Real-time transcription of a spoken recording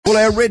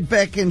Well, our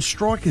Redback and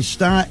striker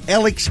star,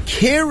 Alex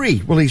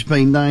Carey. Well, he's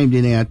been named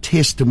in our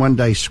Test and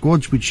One-Day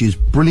squads, which is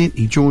brilliant.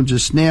 He joins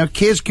us now.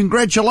 Kez,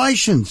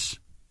 congratulations.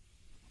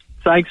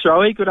 Thanks,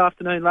 Rowie. Good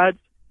afternoon, lads.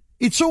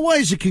 It's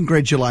always a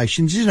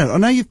congratulations, isn't it? I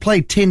know you've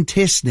played 10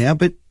 tests now,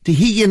 but to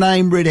hear your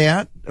name read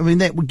out, I mean,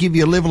 that would give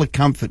you a level of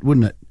comfort,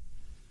 wouldn't it?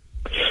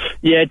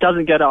 Yeah, it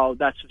doesn't get old,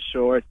 that's for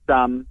sure.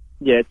 It's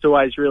it's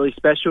always really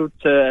special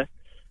to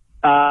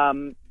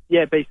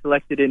be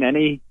selected in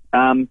any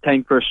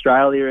team for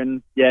Australia,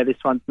 and this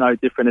one's no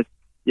different.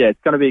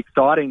 It's going to be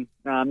exciting.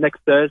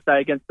 Next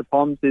Thursday against the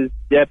Poms is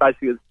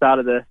basically the start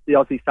of the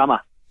Aussie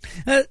summer.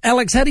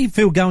 Alex, how do you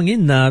feel going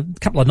in? A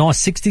couple of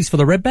nice 60s for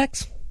the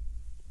Redbacks?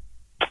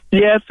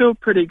 Yeah, I feel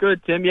pretty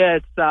good, Tim. Yeah,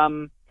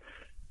 it's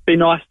be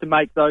nice to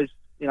make those,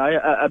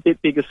 a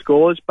bit bigger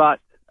scores, but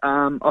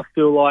I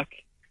feel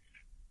like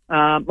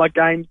my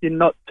game's in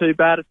not too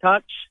bad a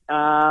touch,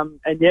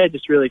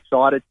 just really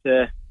excited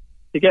to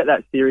get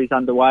that series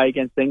underway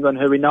against England,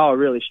 who we know are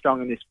really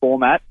strong in this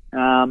format.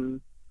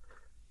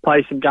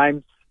 Play some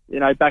games,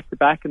 back to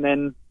back, and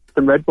then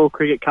some red ball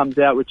cricket comes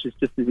out, which is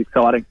just as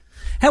exciting.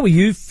 How are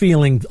you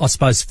feeling, I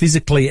suppose,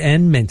 physically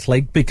and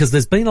mentally? Because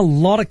there's been a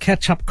lot of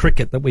catch-up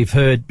cricket that we've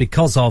heard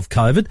because of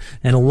COVID,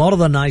 and a lot of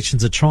the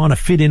nations are trying to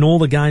fit in all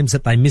the games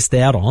that they missed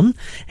out on.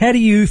 How do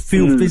you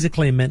feel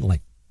physically and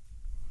mentally?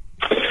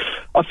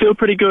 I feel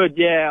pretty good,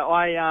 yeah.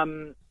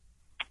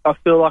 I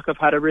feel like I've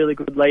had a really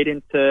good lead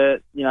into,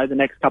 the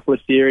next couple of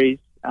series.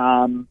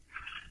 Some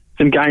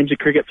games of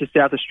cricket for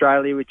South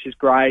Australia, which is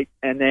great.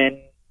 And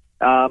then,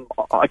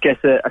 I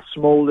guess a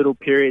small little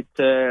period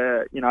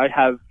to,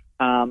 have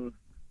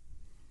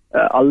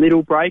a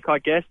little break, I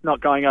guess. Not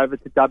going over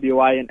to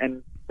WA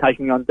and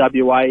taking on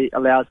WA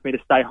allows me to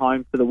stay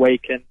home for the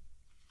week and,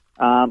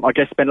 I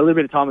guess spend a little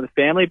bit of time with the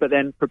family, but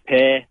then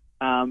prepare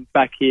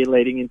back here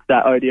leading into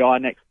that ODI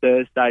next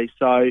Thursday.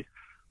 So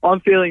I'm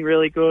feeling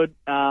really good.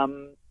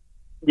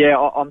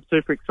 I'm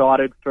super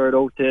excited for it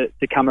all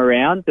to come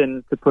around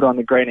and to put on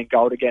the green and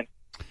gold again.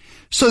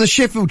 So the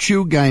Sheffield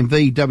Shield game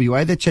v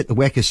WA, that's at the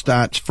WACA,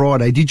 starts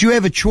Friday. Did you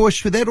have a choice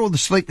for that, or the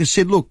selector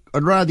said, look,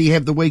 I'd rather you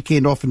have the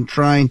weekend off and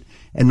train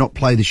and not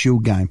play the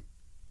Shield game?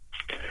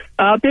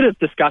 A bit of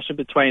discussion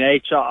between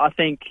each. I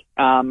think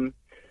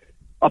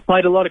I've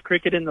played a lot of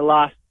cricket in the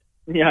last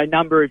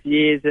number of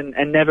years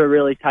and never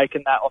really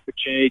taken that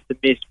opportunity to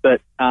miss.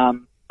 But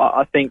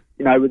I think,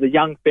 with a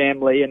young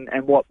family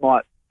and what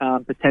might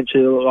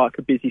potentially look like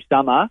a busy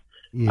summer,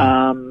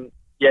 to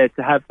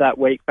have that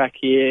week back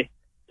here,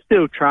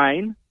 still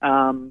train,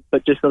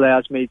 but just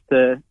allows me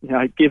to,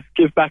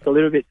 give back a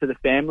little bit to the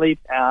family,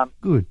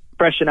 good,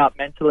 freshen up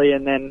mentally,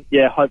 and then,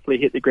 hopefully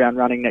hit the ground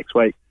running next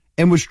week.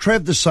 And was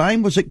Trav the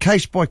same? Was it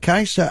case by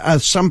case? Are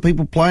some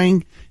people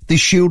playing this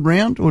Shield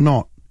round or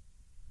not?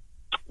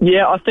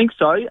 Yeah, I think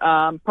so.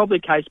 Probably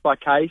case by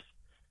case.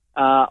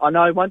 I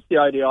know once the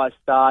ODI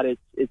start,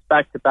 it's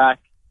back to back.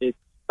 It's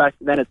back.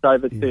 Then it's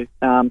over to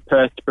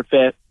Perth to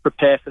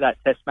prepare for that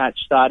Test match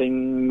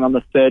starting on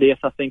the 30th,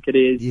 I think it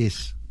is.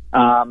 Yes.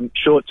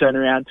 Short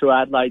turnaround to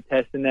Adelaide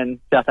Test, and then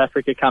South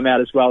Africa come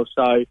out as well.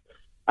 So,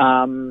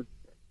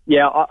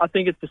 I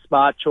think it's a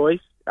smart choice.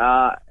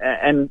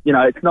 And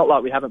it's not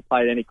like we haven't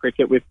played any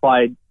cricket. We've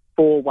played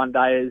 4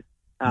 one-dayers.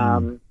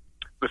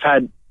 We've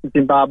had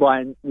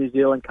Zimbabwe and New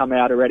Zealand come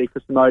out already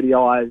for some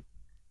ODIs,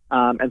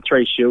 and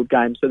 3 Shield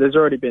games. So there's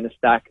already been a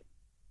stack.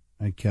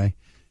 Okay.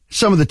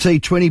 Some of the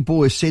T20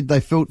 boys said they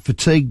felt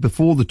fatigued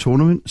before the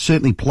tournament,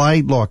 certainly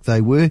played like they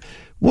were.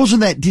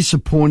 Wasn't that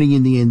disappointing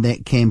in the end,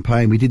 that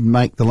campaign? We didn't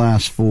make the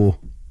last 4.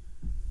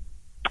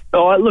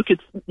 Oh, look,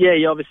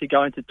 you obviously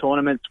go into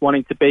tournaments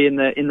wanting to be in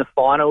the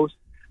finals.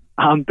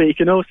 But you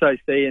can also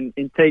see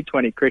in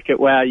T20 cricket,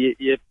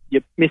 you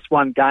miss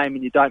one game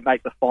and you don't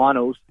make the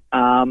finals.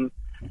 And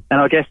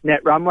I guess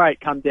net run rate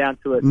comes down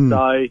to it.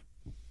 So,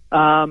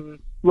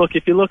 look,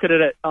 if you look at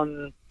it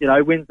on,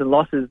 wins and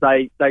losses,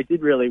 they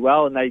did really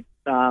well, and they,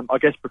 I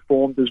guess,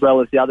 performed as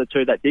well as the other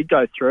 2 that did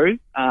go through.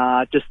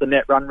 Just the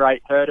net run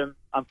rate hurt them,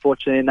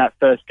 unfortunately, in that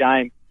first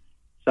game.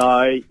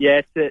 So,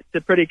 it's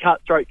a pretty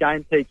cutthroat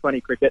game,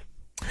 T20 cricket.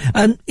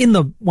 And in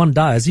the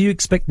one-dayers, are you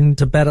expecting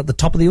to bat at the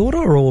top of the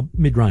order or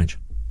mid-range?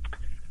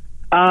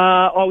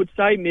 I would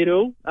say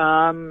middle.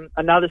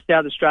 Another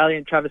South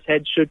Australian, Travis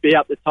Head, should be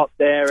up the top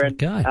there,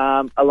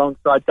 and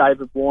alongside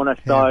David Warner.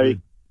 So,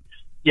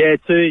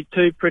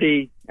 two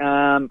pretty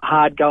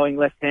hard-going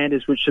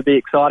left-handers, which should be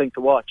exciting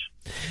to watch.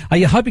 Are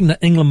you hoping that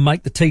England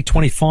make the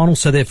T20 final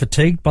so they're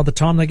fatigued by the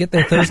time they get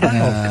there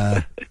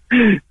Thursday?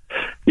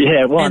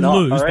 Why and not?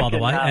 Lose, by the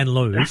way, and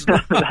lose.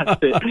 That's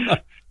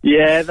it.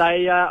 Yeah,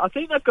 I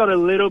think they've got a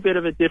little bit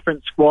of a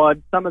different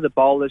squad. Some of the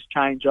bowlers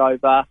change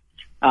over.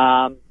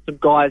 Some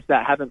guys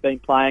that haven't been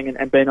playing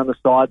and been on the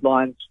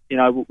sidelines,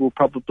 will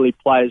probably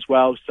play as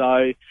well.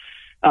 So,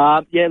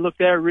 look,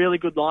 they're a really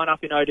good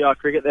lineup in ODI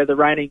cricket. They're the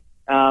reigning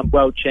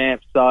world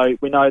champs, so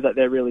we know that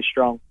they're really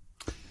strong.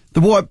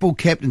 The white ball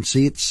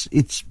captaincy,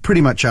 it's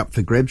pretty much up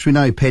for grabs. We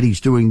know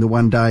Paddy's doing the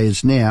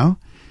one-dayers now.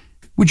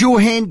 Would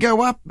your hand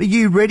go up? Are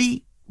you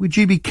ready? Would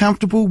you be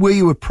comfortable? Were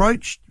you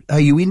approached? Are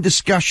you in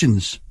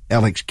discussions,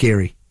 Alex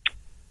Carey?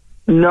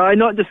 No,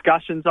 not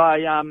discussions.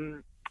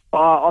 I'm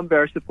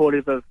very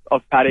supportive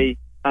of Paddy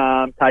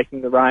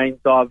taking the reins.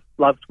 I've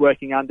loved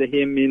working under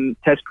him in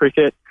Test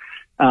cricket.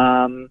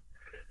 The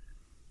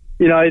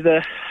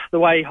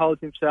way he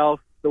holds himself,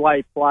 the way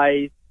he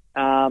plays.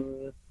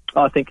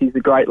 I think he's a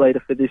great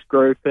leader for this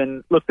group.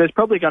 And look, there's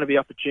probably going to be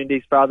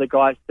opportunities for other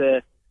guys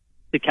to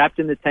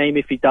captain the team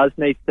if he does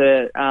need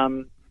to,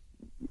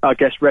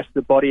 rest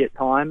the body at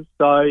times.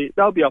 So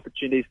there'll be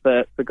opportunities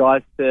for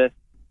guys to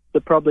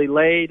probably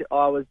lead.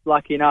 I was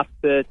lucky enough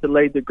to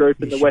lead the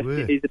group in the West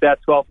Indies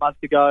about 12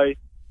 months ago.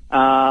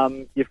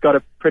 You've got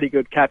a pretty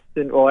good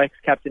captain or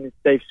ex-captain in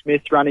Steve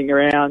Smith running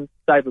around.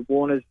 David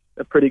Warner's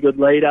a pretty good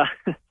leader.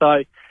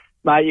 So,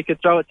 mate, you could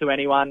throw it to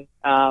anyone,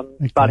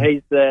 but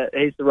he's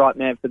the right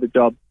man for the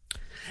job.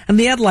 And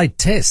the Adelaide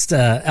Test,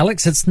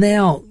 Alex, it's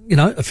now,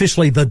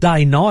 officially the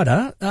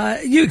day-nighter.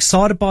 Are you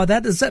excited by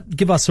that? Does that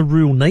give us a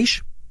real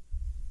niche?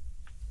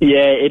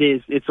 Yeah, it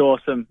is. It's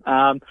awesome.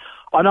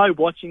 I know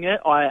watching it,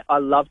 I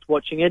loved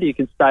watching it. You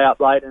can stay up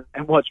late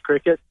and watch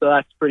cricket, so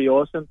that's pretty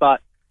awesome.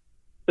 But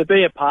to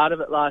be a part of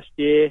it last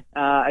year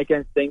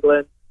against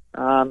England,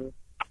 feel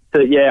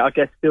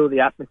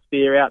the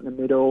atmosphere out in the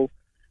middle.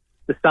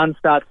 The sun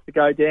starts to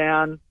go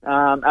down.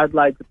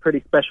 Adelaide's a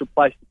pretty special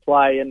place to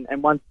play,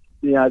 and once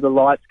the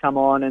lights come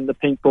on and the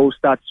pink ball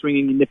starts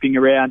swinging and nipping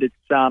around, it's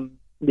a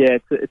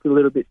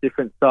little bit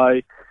different.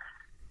 So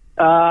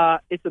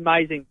it's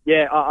amazing.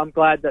 Yeah, I'm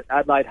glad that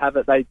Adelaide have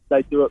it. They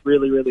do it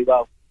really, really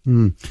well.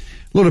 A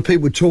lot of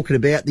people were talking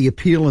about the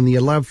appeal and the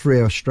love for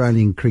our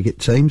Australian cricket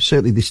team,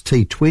 certainly this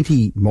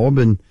T20 mob,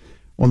 and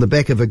on the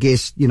back of, I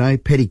guess,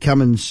 Paddy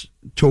Cummins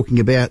talking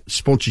about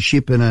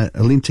sponsorship and a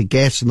Alinta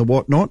gas and the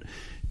whatnot.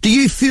 Do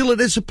you feel it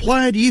as a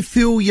player? Do you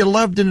feel you're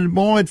loved and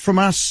admired from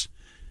us,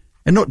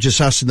 and not just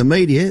us in the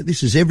media?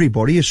 This is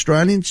everybody,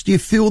 Australians. Do you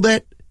feel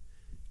that,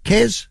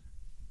 Kaz?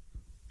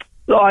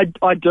 I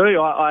do.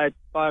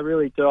 I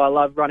really do. I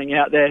love running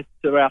out there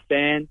to our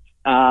fans.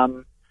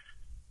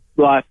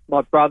 Like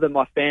my brother,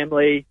 my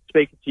family,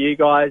 speaking to you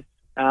guys,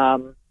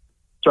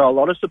 throw a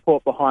lot of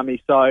support behind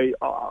me. So,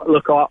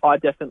 I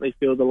definitely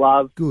feel the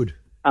love. Good.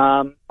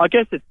 I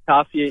guess it's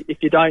tough. If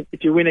you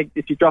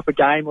drop a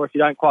game or if you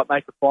don't quite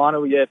make the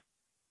final, it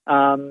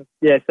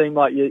seem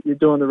like you're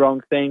doing the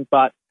wrong thing.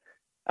 But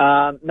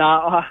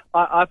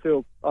I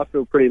feel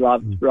pretty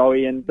loved,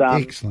 Rowie, and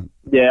excellent.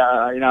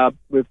 Yeah,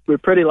 we're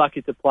pretty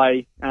lucky to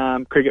play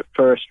cricket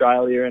for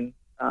Australia,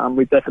 and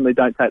we definitely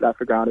don't take that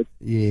for granted.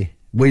 Yeah.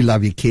 We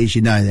love you, Kez,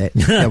 you know that.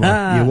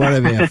 You're one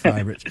of our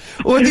favourites.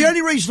 Well, the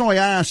only reason I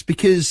asked,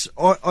 because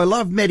I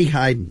love Matty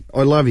Hayden.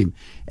 I love him.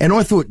 And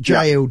I thought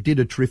JL did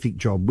a terrific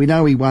job. We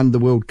know he won the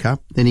World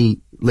Cup, then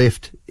he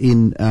left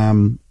in,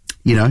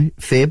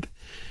 Feb.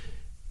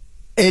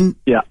 And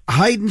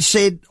Hayden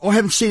said, I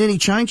haven't seen any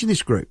change in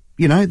this group.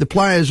 The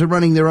players are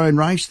running their own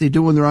race, they're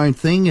doing their own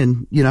thing,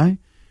 and,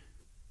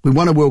 we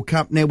won a World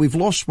Cup, now we've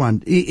lost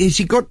one. Is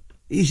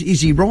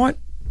he right?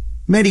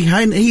 Matty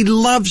Hayden, he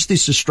loves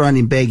this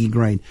Australian baggy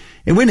green.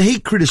 And when he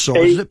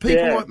criticises it,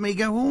 people like me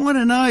go, I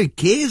don't know,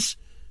 Kez.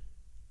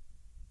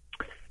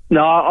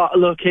 No,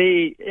 look,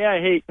 he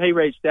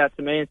reached out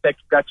to me and said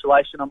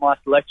congratulations on my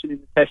selection in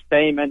the Test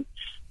team. And,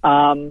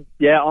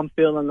 I'm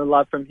feeling the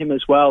love from him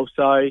as well.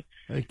 So,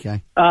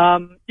 okay.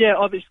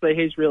 Obviously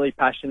he's really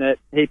passionate.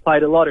 He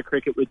played a lot of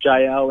cricket with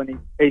JL and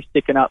he's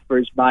sticking up for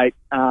his mate.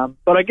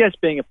 But I guess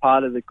being a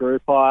part of the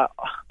group, I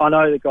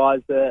know the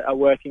guys are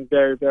working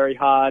very, very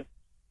hard.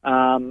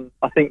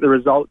 I think the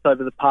results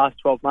over the past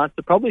 12 months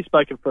have probably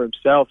spoken for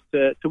himself.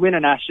 To win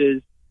an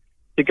Ashes,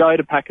 to go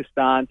to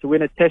Pakistan, to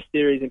win a Test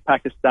series in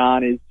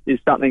Pakistan is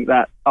something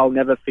that I'll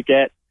never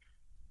forget.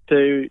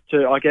 To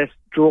I guess,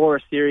 draw a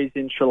series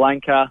in Sri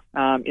Lanka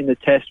in the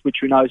Test, which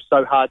we know is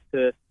so hard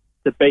to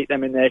beat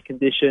them in their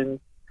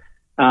conditions.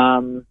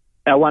 Our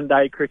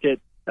one-day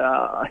cricket,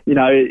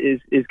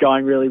 is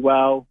going really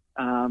well.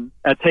 Our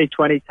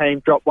T20 team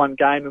dropped one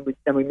game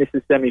and we missed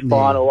the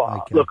semi-final. Yeah,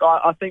 okay. Look,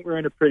 I think we're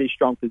in a pretty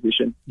strong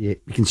position. Yeah,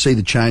 you can see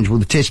the change. Well,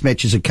 the Test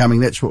matches are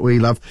coming. That's what we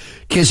love.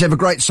 Kez, have a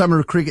great summer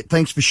of cricket.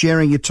 Thanks for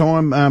sharing your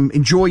time.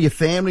 Enjoy your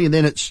family, and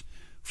then it's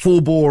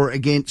full bore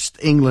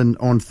against England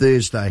on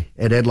Thursday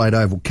at Adelaide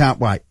Oval. Can't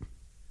wait.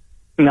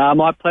 No,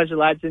 my pleasure,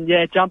 lads. And,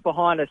 jump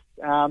behind us.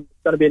 It's going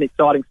to be an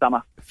exciting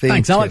summer.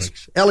 Thanks,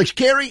 Alex. Alex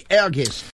Carey, our guest.